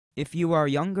If you are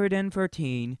younger than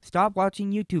 13, stop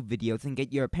watching YouTube videos and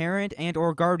get your parent and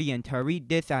or guardian to read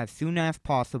this as soon as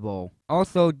possible.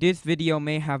 Also, this video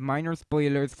may have minor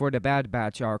spoilers for the Bad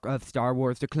Batch arc of Star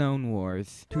Wars The Clone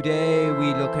Wars. Today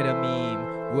we look at a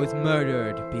meme was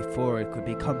murdered before it could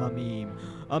become a meme.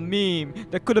 A meme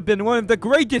that could have been one of the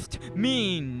greatest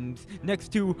memes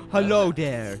next to Hello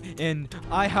There and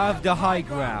I Have the High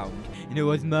Ground. And it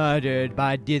was murdered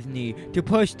by Disney to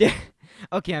push the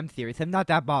Okay, I'm serious. I'm not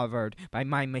that bothered by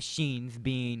my machines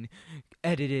being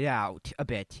edited out a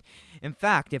bit. In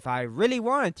fact, if I really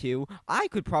wanted to, I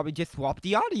could probably just swap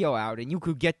the audio out and you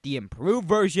could get the improved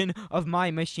version of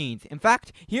my machines. In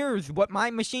fact, here's what my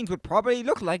machines would probably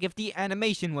look like if the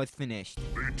animation was finished.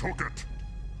 They took it.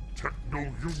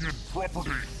 Techno-Union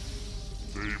property.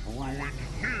 They've ruined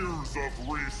years of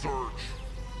research.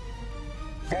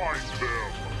 Find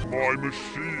them. My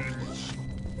machines.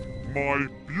 My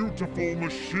beautiful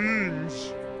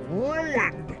machines.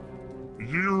 Ruined.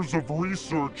 Years of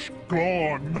research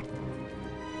gone.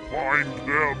 Find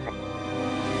them.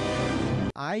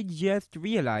 I just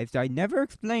realized I never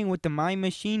explained what the My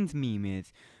Machines meme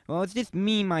is. Well, it's this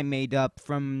meme I made up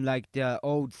from, like, the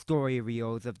old story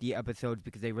reels of the episodes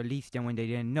because they released them when they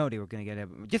didn't know they were gonna get it.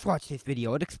 Just watch this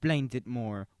video, it explains it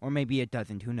more. Or maybe it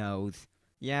doesn't, who knows.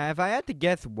 Yeah, if I had to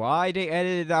guess why they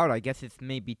edited it out, I guess it's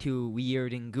maybe too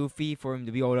weird and goofy for him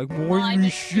to be all like, My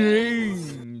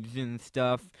machines and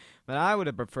stuff. But I would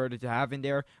have preferred it to have in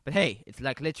there. But hey, it's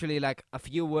like literally like a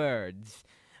few words.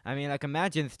 I mean, like,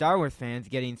 imagine Star Wars fans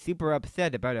getting super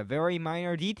upset about a very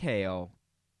minor detail.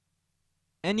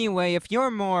 Anyway, if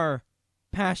you're more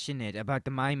passionate about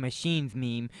the My Machines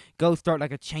meme, go start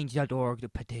like a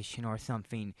change.org petition or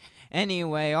something.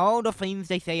 Anyway, all the things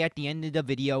they say at the end of the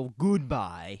video,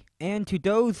 goodbye. And to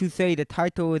those who say the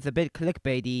title is a bit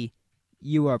clickbaity,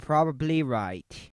 you are probably right.